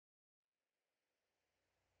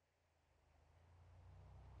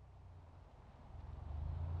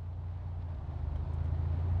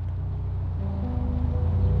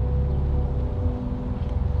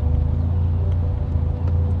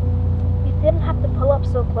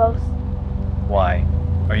up so close? Why?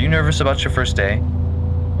 Are you nervous about your first day?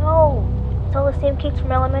 No, it's all the same kids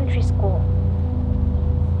from elementary school.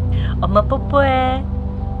 엄마 뽀뽀해.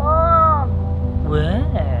 Mom, 왜?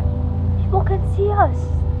 people can see us.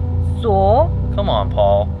 쏘? Come on,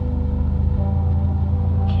 Paul.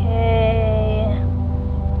 Okay.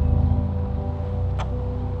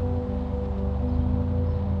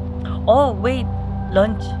 Oh, wait.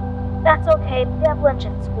 Lunch. That's okay. They have lunch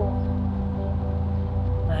at school.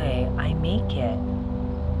 Hey, I make it.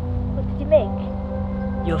 What did you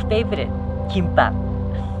make? Your favorite. Kimbap.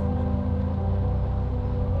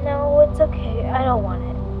 No, it's okay. I don't want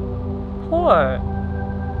it. Poor.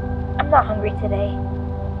 I'm not hungry today.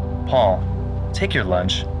 Paul, take your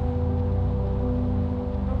lunch.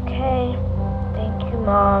 Okay. Thank you,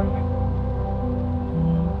 Mom.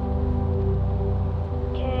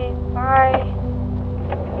 Okay, bye.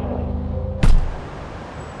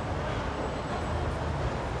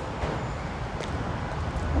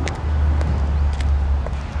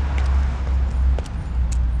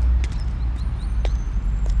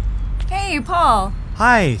 Hey, Paul.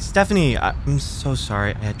 Hi, Stephanie. I'm so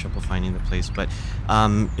sorry. I had trouble finding the place, but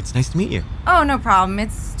it's nice to meet you. Oh, no problem.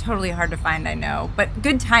 It's totally hard to find, I know. But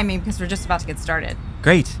good timing because we're just about to get started.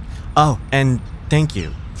 Great. Oh, and thank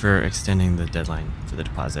you for extending the deadline for the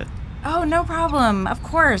deposit. Oh, no problem. Of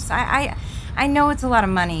course. I know it's a lot of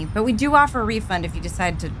money, but we do offer a refund if you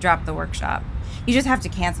decide to drop the workshop. You just have to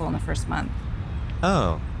cancel in the first month.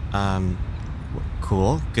 Oh,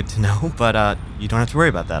 cool. Good to know, but you don't have to worry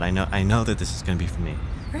about that. I know that this is going to be for me.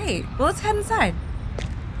 Great. Well, let's head inside.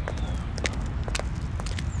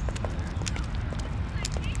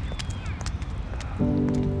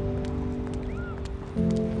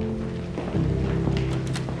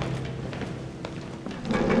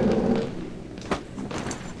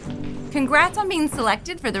 Congrats on being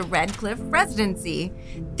selected for the Red Cliff residency.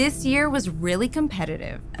 This year was really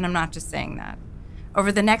competitive, and I'm not just saying that.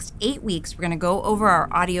 Over the next 8 weeks, we're going to go over our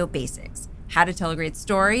audio basics, how to tell a great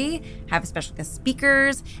story, have special guest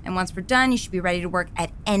speakers, and once we're done, you should be ready to work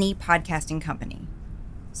at any podcasting company.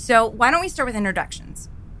 So why don't we start with introductions?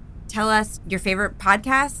 Tell us your favorite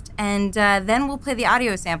podcast, and then we'll play the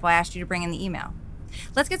audio sample I asked you to bring in the email.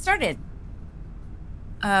 Let's get started.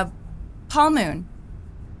 Paul Moon.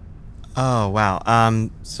 Oh, wow.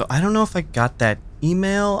 So I don't know if I got that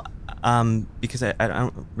email, because I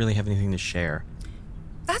don't really have anything to share.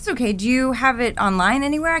 That's okay. Do you have it online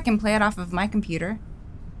anywhere? I can play it off of my computer.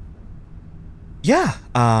 Yeah,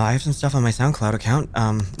 I have some stuff on my SoundCloud account.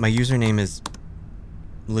 My username is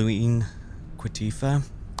Luin Quatifa.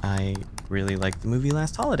 I really liked the movie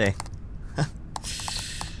Last Holiday. Oh,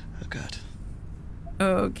 God.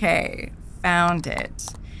 Okay, found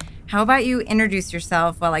it. How about you introduce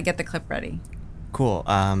yourself while I get the clip ready? Cool.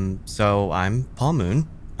 So I'm Paul Moon.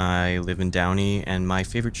 I live in Downey, and my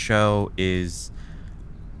favorite show is...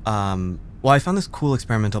 I found this cool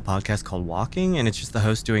experimental podcast called Walking, and it's just the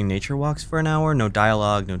host doing nature walks for an hour. No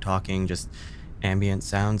dialogue, no talking, just ambient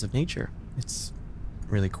sounds of nature. It's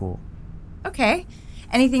really cool. Okay.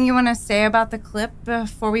 Anything you want to say about the clip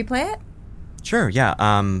before we play it? Sure, yeah.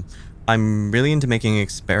 I'm really into making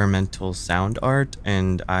experimental sound art,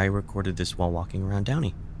 and I recorded this while walking around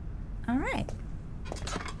Downey. All right.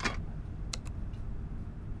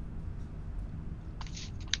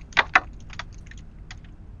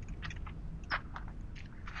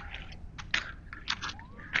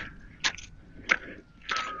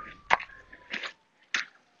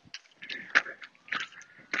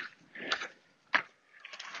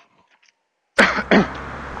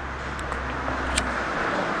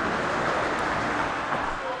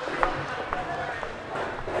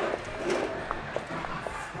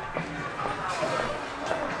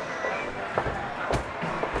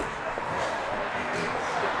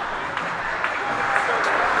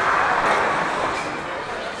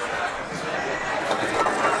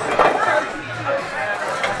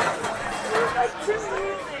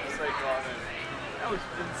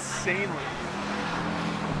 Insanely.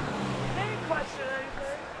 Any question or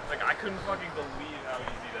anything? Like, I couldn't fucking believe how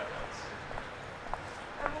easy that was.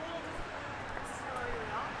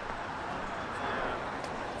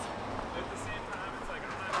 At the same time, it's like,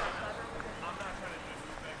 I'm not trying to do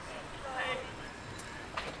things.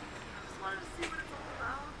 Just wanted to see what it's all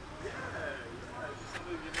about. Yeah, just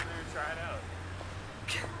something to get in there and try it out.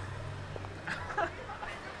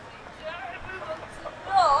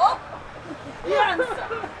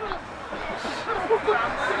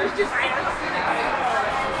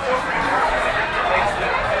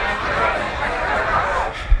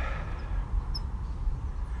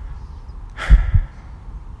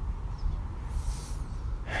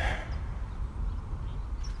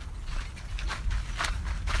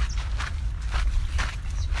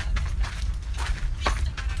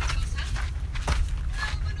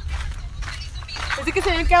 Pensé que se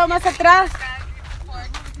habían quedado más atrás.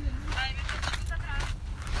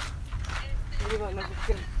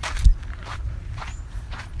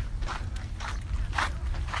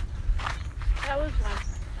 That was one.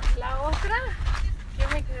 La otra, yo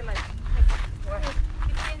me quedé like, what?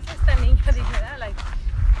 ¿Qué piensa esta niña? Dije, like,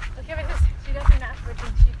 porque a veces she doesn't ask for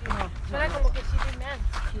things she do. Suena como que she demands.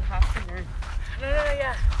 She has to learn. No,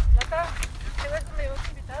 ya. La otra, ¿te ves que me habías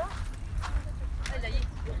invitado? El de allí.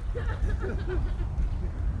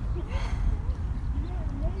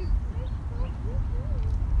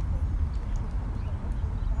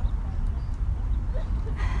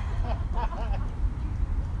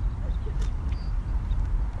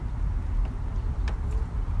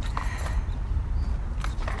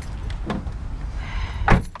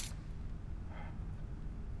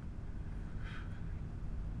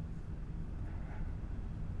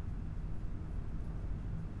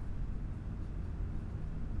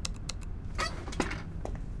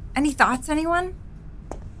 Any thoughts, anyone?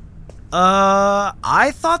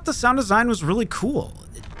 I thought the sound design was really cool.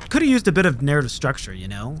 It could have used a bit of narrative structure, you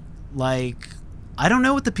know? Like, I don't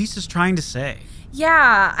know what the piece is trying to say.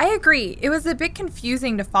 Yeah, I agree. It was a bit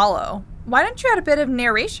confusing to follow. Why don't you add a bit of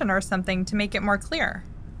narration or something to make it more clear?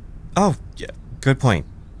 Oh, yeah, good point.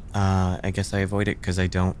 I guess I avoid it because I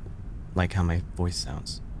don't like how my voice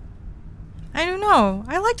sounds. I don't know.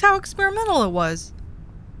 I liked how experimental it was.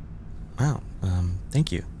 Wow,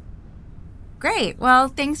 thank you. Great. Well,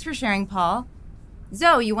 thanks for sharing, Paul.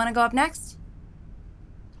 Zoe, you want to go up next?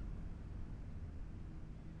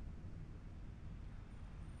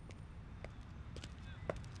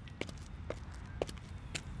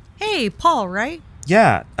 Hey, Paul, right?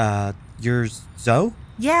 Yeah, you're Zoe?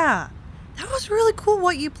 Yeah. That was really cool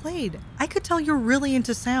what you played. I could tell you're really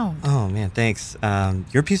into sound. Oh, man, thanks.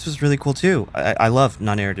 Your piece was really cool, too. I love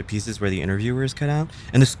non-narrative pieces where the interviewer is cut out.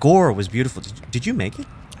 And the score was beautiful. Did you make it?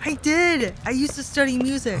 I did. I used to study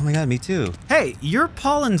music. Oh, my God, me too. Hey, you're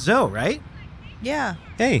Paul and Zoe, right? Yeah.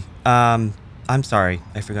 Hey, I'm sorry.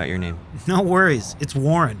 I forgot your name. No worries. It's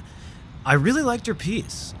Warren. I really liked your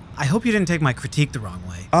piece. I hope you didn't take my critique the wrong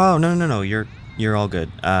way. Oh, no. You're all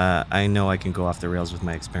good. I know I can go off the rails with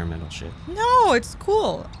my experimental shit. No, it's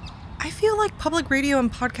cool. I feel like public radio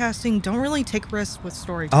and podcasting don't really take risks with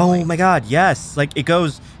storytelling. Oh my God, yes. Like it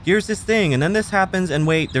goes, here's this thing, and then this happens, and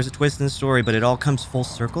wait, there's a twist in the story, but it all comes full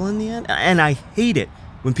circle in the end. And I hate it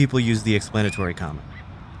when people use the explanatory comma.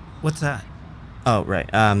 What's that? Oh, right.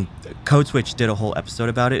 Code Switch did a whole episode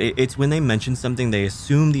about it. It's when they mention something they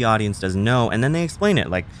assume the audience doesn't know, and then they explain it.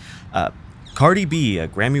 Like, Cardi B, a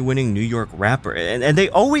Grammy-winning New York rapper, and they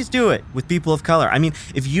always do it with people of color. I mean,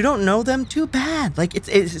 if you don't know them, too bad. Like,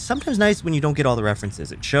 it's sometimes nice when you don't get all the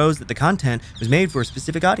references. It shows that the content was made for a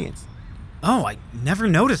specific audience. Oh, I never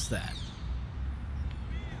noticed that.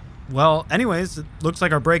 Well, anyways, it looks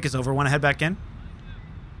like our break is over. Want to head back in?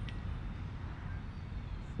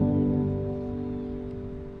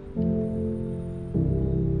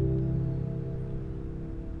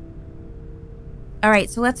 All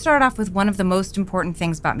right, so let's start off with one of the most important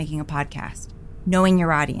things about making a podcast: knowing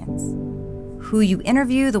your audience. Who you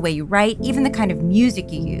interview, the way you write, even the kind of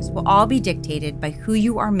music you use will all be dictated by who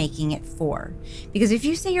you are making it for. Because if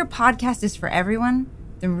you say your podcast is for everyone,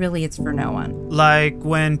 then really it's for no one. Like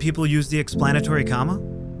when people use the explanatory comma?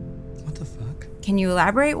 What the fuck? Can you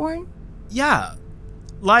elaborate, Warren? Yeah.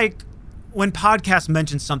 Like when podcasts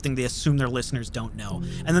mention something they assume their listeners don't know,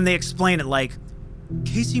 and then they explain it like,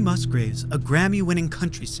 Casey Musgraves, a Grammy-winning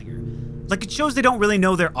country singer. Like, it shows they don't really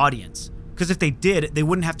know their audience. Because if they did, they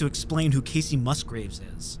wouldn't have to explain who Casey Musgraves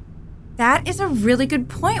is. That is a really good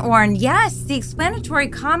point, Warren. Yes, the explanatory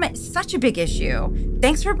comment is such a big issue.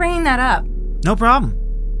 Thanks for bringing that up. No problem.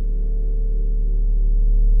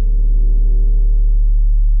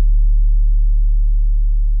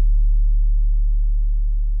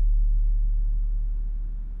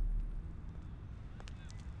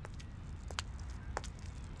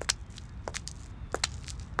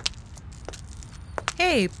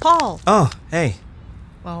 Hey, Paul. Oh, hey.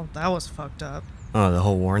 Well, that was fucked up. Oh, the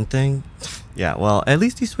whole Warren thing? Yeah, well, at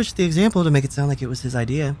least he switched the example to make it sound like it was his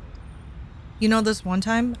idea. You know, this one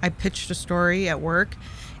time I pitched a story at work,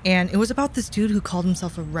 and it was about this dude who called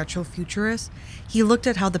himself a retrofuturist. He looked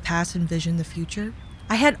at how the past envisioned the future.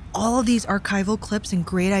 I had all of these archival clips and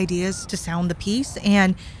great ideas to sound the piece,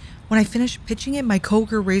 and when I finished pitching it, my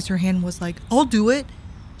coworker raised her hand and was like, I'll do it.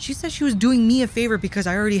 She said she was doing me a favor because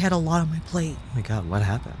I already had a lot on my plate. Oh my God, what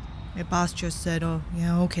happened? My boss just said, oh,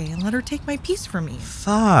 yeah, okay, and let her take my piece from me.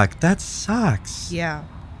 Fuck, that sucks. Yeah, it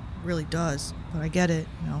really does. But I get it,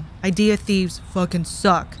 you know. Idea thieves fucking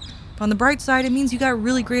suck. But on the bright side, it means you got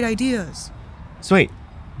really great ideas. So wait,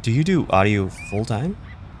 do you do audio full time?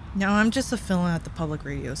 No, I'm just a fill-in at the public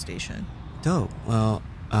radio station. Dope. Well,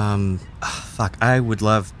 fuck, I would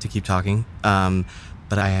love to keep talking,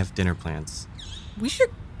 but I have dinner plans. We should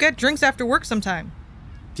get drinks after work sometime.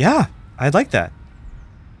 Yeah, I'd like that.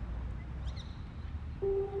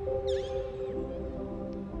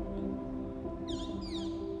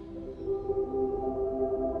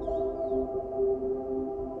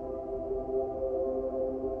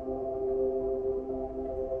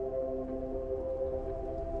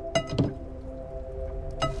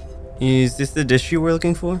 Is this the dish you were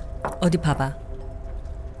looking for? 어디 봐봐.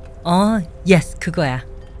 yes, 그거야.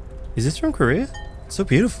 Is this from Korea? It's so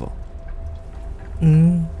beautiful.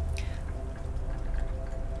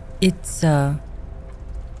 It's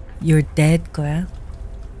your dad 거야.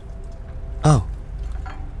 Oh.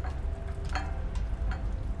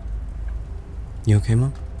 You okay,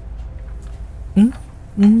 Mom?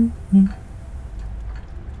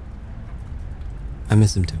 I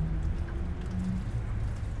miss him too.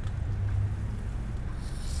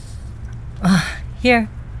 Here,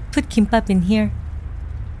 put kimbap in here.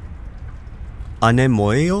 안에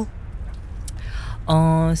뭐예요?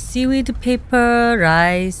 Seaweed paper,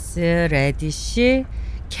 rice, radish,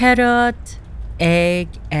 carrot, egg,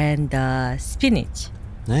 and spinach.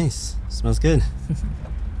 Nice. Smells good.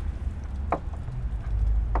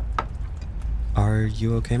 Are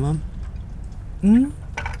you okay, Mom? You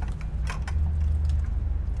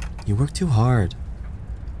work too hard.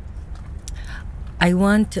 I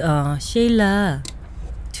want Shayla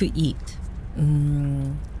to eat.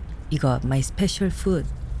 이거 my special food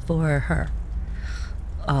for her.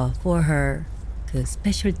 For her 그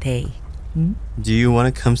special day. Do you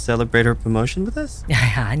want to come celebrate her promotion with us?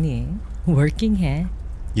 아니, working 해.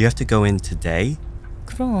 You have to go in today?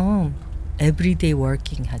 그럼 everyday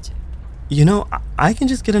working 하지. You know, I can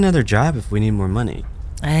just get another job if we need more money.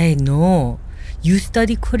 Hey, no. You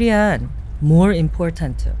study Korean. More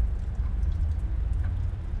important.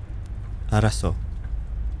 알았어.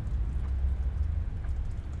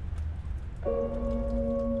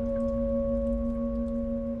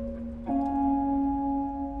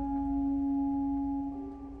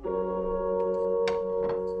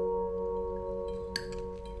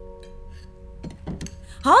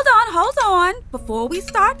 Hold on. Before we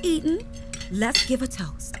start eating, let's give a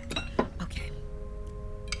toast. Okay.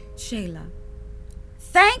 Shayla,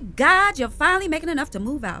 thank God you're finally making enough to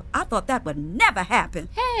move out. I thought that would never happen.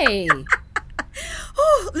 Hey.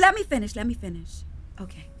 Let me finish.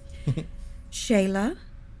 Okay. Shayla,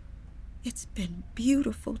 it's been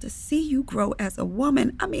beautiful to see you grow as a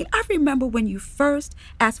woman. I mean, I remember when you first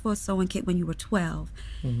asked for a sewing kit when you were 12.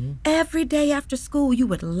 Every day after school, you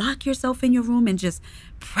would lock yourself in your room and just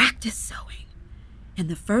practice sewing. And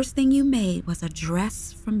the first thing you made was a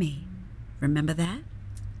dress for me. Remember that?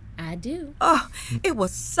 I do. Oh, it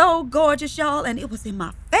was so gorgeous, y'all, and it was in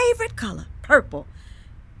my favorite color, purple.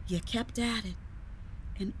 You kept at it.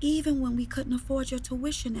 And even when we couldn't afford your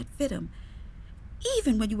tuition at FITM,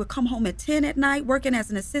 even when you would come home at 10 at night working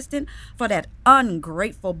as an assistant for that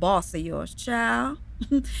ungrateful boss of yours, child.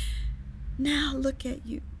 Now look at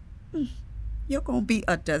you. You're going to be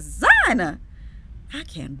a designer. I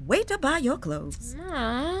can't wait to buy your clothes.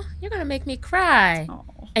 Aw, you're going to make me cry. Oh.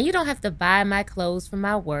 And you don't have to buy my clothes from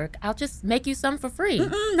my work. I'll just make you some for free.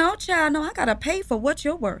 No, child, no. I got to pay for what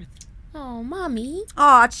you're worth. Oh, Mommy.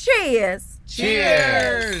 Aw, cheers.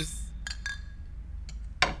 Cheers!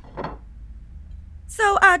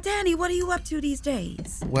 So, Danny, what are you up to these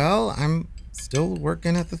days? Well, I'm still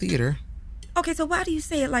working at the theater. Okay, so why do you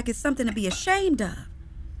say it like it's something to be ashamed of?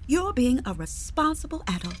 You're being a responsible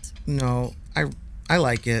adult. No, I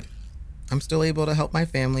like it. I'm still able to help my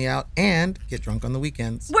family out and get drunk on the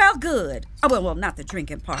weekends. Well, good. Oh, well, not the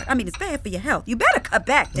drinking part. I mean, it's bad for your health. You better cut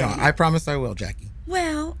back, No, Danny. I promise I will, Jackie.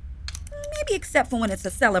 Well, maybe except for when it's a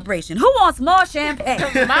celebration. Who wants more champagne?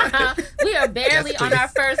 Mom, we are barely on our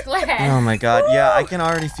first glass. Oh my god, yeah, I can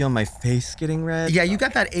already feel my face getting red. Yeah, you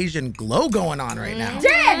got that Asian glow going on right now.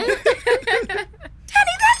 Danny!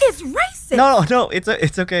 Danny, that is racist. No,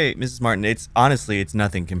 it's okay, Mrs. Martin. It's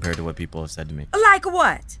nothing compared to what people have said to me. Like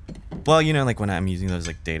what? Well, you know, like when I'm using those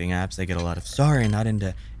like dating apps, I get a lot of sorry, not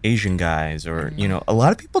into Asian guys, or you know, a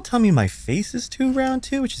lot of people tell me my face is too round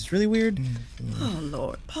too, which is really weird. Oh,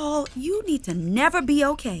 Lord. Paul, you need to never be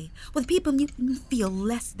okay with people you feel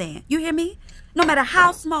less than. You hear me? No matter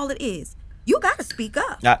how small it is, you gotta speak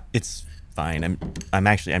up. It's fine.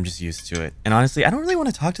 I'm just used to it. And honestly, I don't really want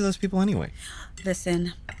to talk to those people anyway.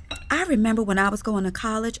 Listen, I remember when I was going to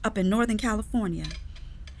college up in Northern California,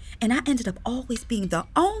 and I ended up always being the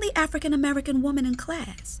only African-American woman in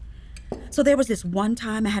class. So there was this one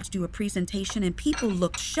time I had to do a presentation and people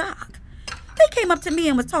looked shocked. They came up to me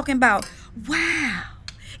and was talking about, wow,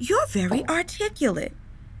 you're very articulate.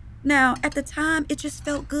 Now, at the time, it just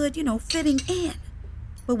felt good, fitting in.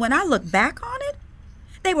 But when I look back on it,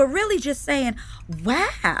 they were really just saying,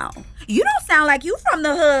 wow, you don't sound like you from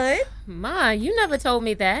the hood. Ma, you never told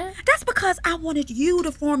me that. That's because I wanted you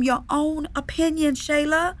to form your own opinion,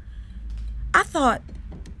 Shayla. I thought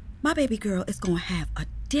my baby girl is going to have a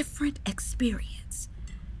different experience.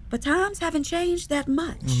 But times haven't changed that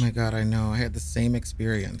much. Oh my God, I know. I had the same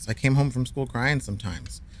experience. I came home from school crying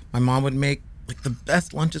sometimes. My mom would make the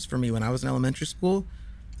best lunches for me when I was in elementary school.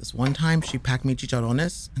 This one time, she packed me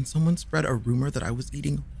chicharrones, and someone spread a rumor that I was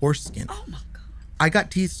eating horse skin. Oh, my God. I got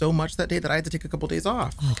teased so much that day that I had to take a couple days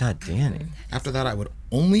off. Oh, my God, Danny. After that, I would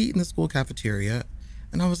only eat in the school cafeteria,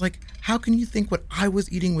 and I was like, how can you think what I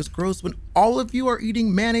was eating was gross when all of you are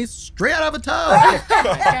eating mayonnaise straight out of a tub?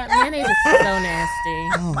 That mayonnaise is so nasty.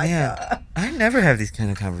 Oh, man. God. I never have these kind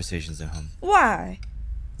of conversations at home. Why?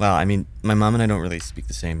 Well, I mean, my mom and I don't really speak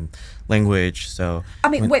the same language, so...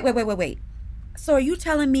 Wait. So are you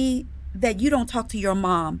telling me that you don't talk to your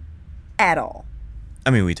mom at all? I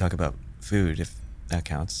mean, we talk about food, if that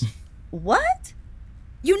counts. What?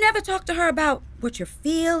 You never talk to her about what you're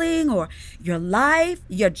feeling or your life,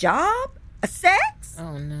 your job, a sex?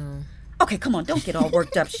 Oh, no. Okay, come on, don't get all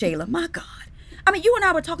worked up, Shayla. My God. I mean, you and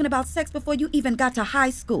I were talking about sex before you even got to high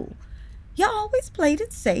school. You always played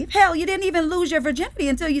it safe. Hell, you didn't even lose your virginity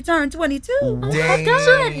until you turned 22. Oh my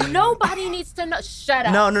God. Nobody needs to know. Shut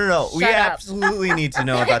up. No. We absolutely need to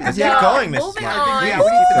know about this. Keep going, Miss Smart.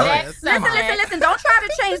 Listen. Don't try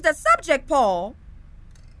to change the subject, Paul.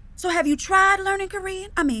 So have you tried learning Korean?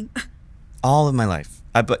 I mean... All of my life.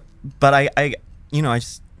 But I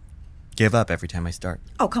just give up every time I start.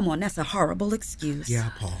 Oh, come on. That's a horrible excuse.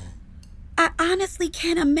 Yeah, Paul. I honestly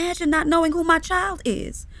can't imagine not knowing who my child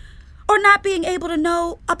is. Or not being able to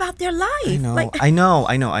know about their life. I know,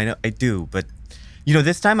 I do. But,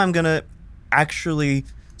 this time I'm going to actually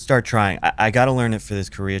start trying. I got to learn it for this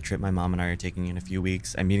Korea trip my mom and I are taking in a few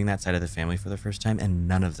weeks. I'm meeting that side of the family for the first time, and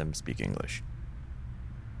none of them speak English.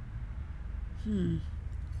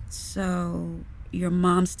 So, your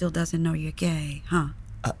mom still doesn't know you're gay, huh?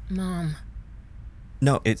 Mom.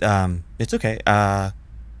 No, it's okay.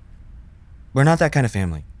 We're not that kind of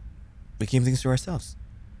family. We keep things to ourselves.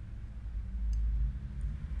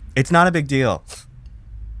 It's not a big deal.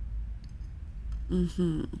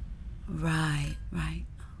 Right.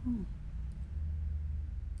 Oh.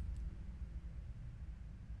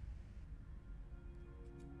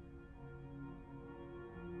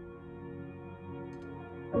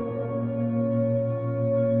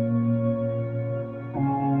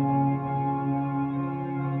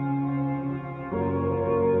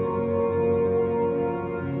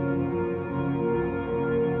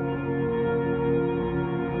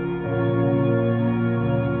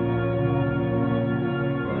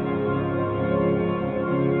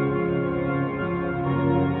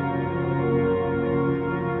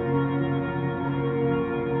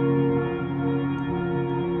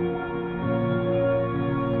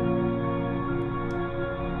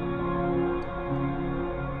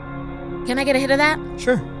 Can I get a hit of that?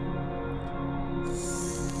 Sure.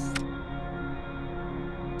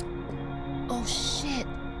 Oh, shit.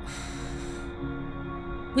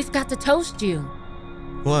 We've got to toast you.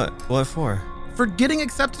 What? What for? For getting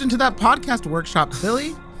accepted into that podcast workshop,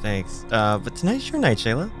 silly. Thanks. But tonight's your night,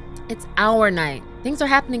 Shayla. It's our night. Things are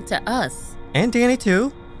happening to us. And Danny,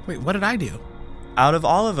 too. Wait, what did I do? Out of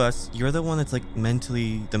all of us, you're the one that's,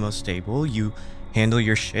 mentally the most stable. You handle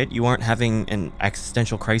your shit. You aren't having an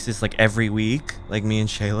existential crisis, every week, like me and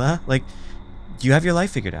Shayla. You have your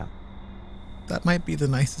life figured out. That might be the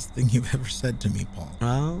nicest thing you've ever said to me, Paul.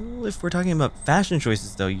 Well, if we're talking about fashion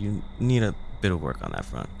choices, though, you need a bit of work on that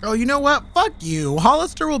front. Oh, you know what? Fuck you.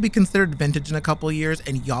 Hollister will be considered vintage in a couple years,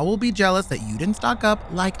 and y'all will be jealous that you didn't stock up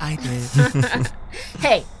like I did.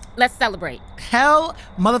 Hey, let's celebrate. Hell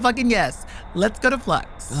motherfucking yes. Let's go to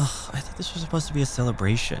Flux. Ugh, I thought this was supposed to be a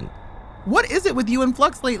celebration. What is it with you and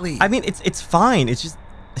Flux lately? I mean, it's fine. It's just,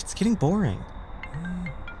 it's getting boring.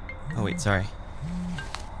 Oh, wait, sorry.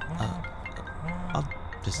 I'll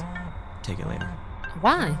just take it later.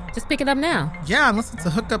 Why? Just pick it up now. Yeah, unless it's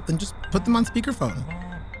a hookup, then just put them on speakerphone.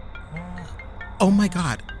 Oh my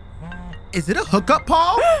God. Is it a hookup,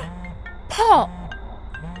 Paul? Paul!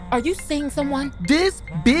 Are you seeing someone? This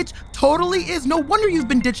bitch totally is. No wonder you've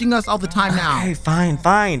been ditching us all the time now. Okay, fine.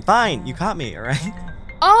 You caught me, all right?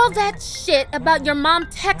 All that shit about your mom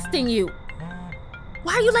texting you.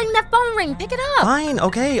 Why are you letting that phone ring? Pick it up. Fine,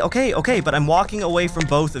 okay, but I'm walking away from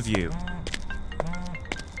both of you.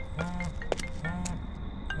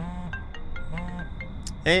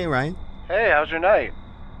 Hey, Ryan. Hey, how's your night?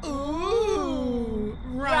 Ooh,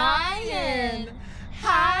 Ryan.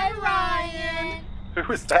 Hi, Ryan.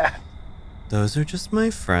 Who is that? Those are just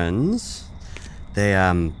my friends. They,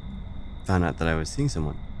 found out that I was seeing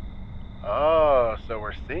someone. Oh, so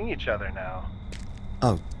we're seeing each other now.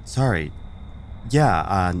 Oh, sorry.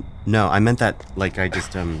 Yeah, no, I meant that, like, I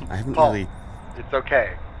just, I haven't Paul, really... It's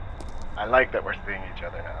okay. I like that we're seeing each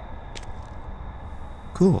other now.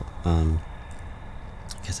 Cool, I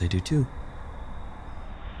guess I do too.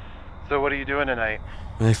 So what are you doing tonight?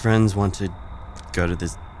 My friends want to go to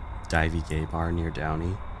this divey gay bar near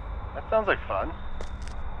Downey. That sounds like fun.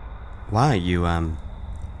 Why, you want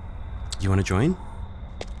to join?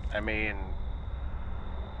 I mean,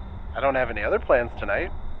 I don't have any other plans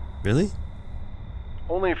tonight. Really?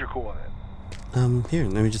 Only if you're cool with it. Here,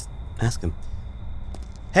 let me just ask him.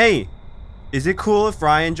 Hey, is it cool if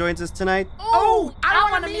Ryan joins us tonight? Oh,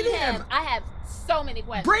 I want to meet him. I have so many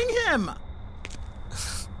questions. Bring him!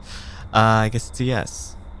 I guess it's a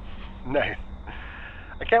yes. Nice.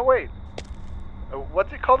 I can't wait.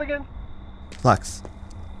 What's it called again? Flux.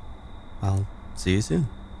 I'll see you soon.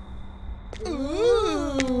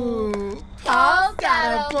 Ooh, Paul's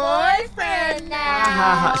got a boyfriend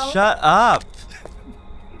now. Shut up.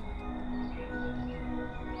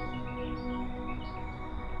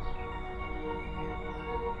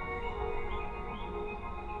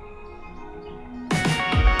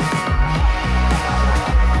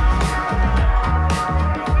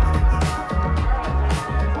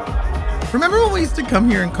 Remember when we used to come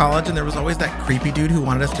here in college and there was always that creepy dude who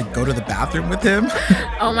wanted us to go to the bathroom with him?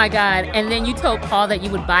 Oh my God. And then you told Paul that you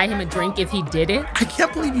would buy him a drink if he did it? I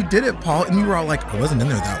can't believe you did it, Paul. And you were all like, I wasn't in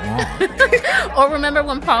there that long. Or remember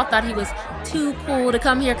when Paul thought he was too cool to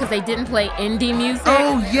come here because they didn't play indie music?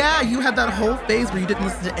 Oh, yeah. You had that whole phase where you didn't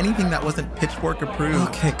listen to anything that wasn't Pitchfork approved.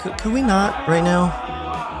 Okay, could we not right now?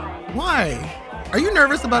 Why? Are you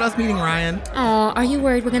nervous about us meeting Ryan? Oh, are you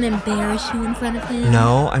worried we're going to embarrass you in front of him?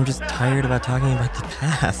 No, I'm just tired about talking about the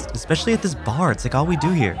past, especially at this bar. It's like all we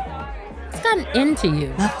do here. What's gotten into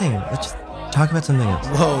you? Nothing. Let's just talk about something else.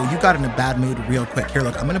 Whoa, you got in a bad mood real quick. Here,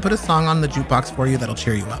 look, I'm going to put a song on the jukebox for you that'll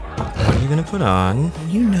cheer you up. What are you going to put on?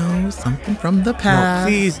 You know, something from the past. No,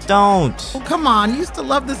 please don't. Oh, come on. You used to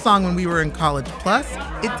love this song when we were in college. Plus,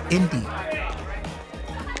 it's indie.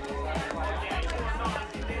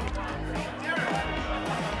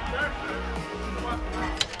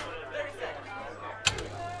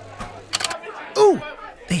 Ooh,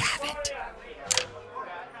 they have it.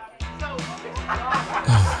 Oh my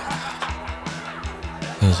God.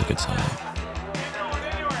 That was a good song.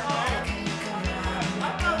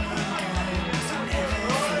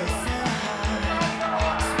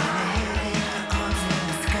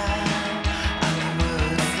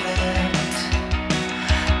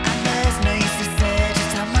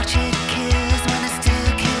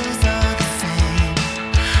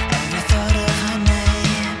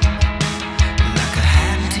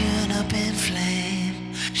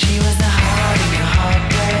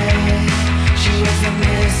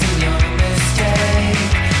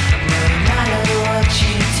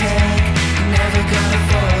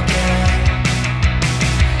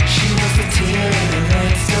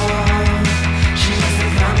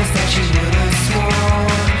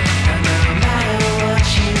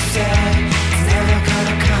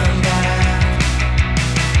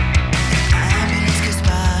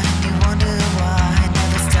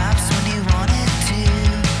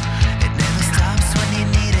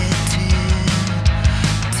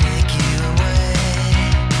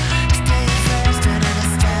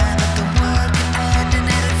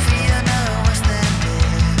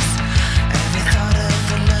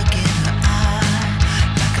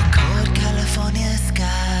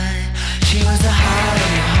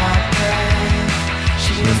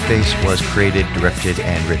 Moonface was created, directed,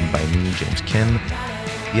 and written by me, James Kim.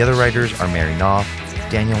 The other writers are Mary Knopf,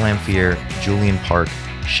 Daniel Lamphere, Julian Park,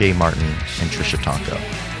 Shay Martin, and Trisha Tonko.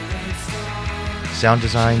 Sound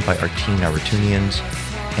design by Artine Aratunians,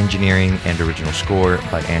 engineering and original score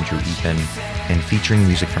by Andrew Eapen, and featuring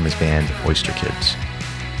music from his band Oyster Kids.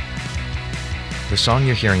 The song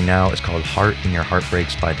you're hearing now is called Heart in Your Heart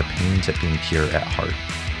Breaks by The Pains at Being Pure at Heart.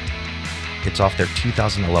 It's off their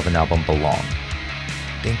 2011 album Belong.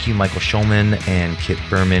 Thank you Michael Schulman and Kit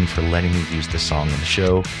Berman for letting me use this song on the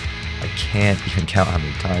show. I can't even count how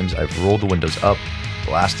many times I've rolled the windows up,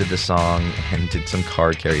 blasted the song, and did some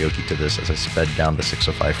car karaoke to this as I sped down the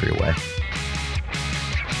 605 freeway.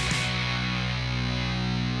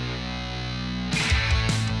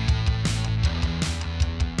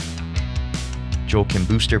 Joel Kim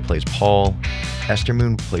Booster plays Paul, Esther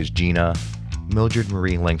Moon plays Gina, Mildred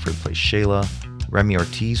Marie Langford plays Shayla, Remy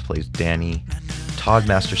Ortiz plays Danny. Todd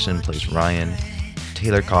Masterson plays Ryan.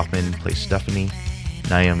 Taylor Kaufman plays Stephanie.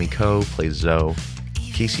 Naomi Ko plays Zoe.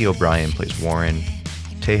 Casey O'Brien plays Warren.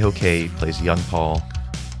 Taeho K plays Young Paul.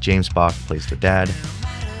 James Bach plays the dad.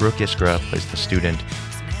 Brooke Iskra plays the student.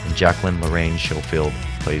 And Jacqueline Lorraine Schofield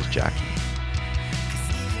plays Jackie.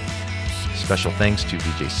 Special thanks to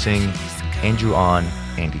Vijay Singh, Andrew Ahn,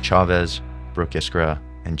 Andy Chavez, Brooke Iskra,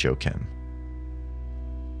 and Joe Kim.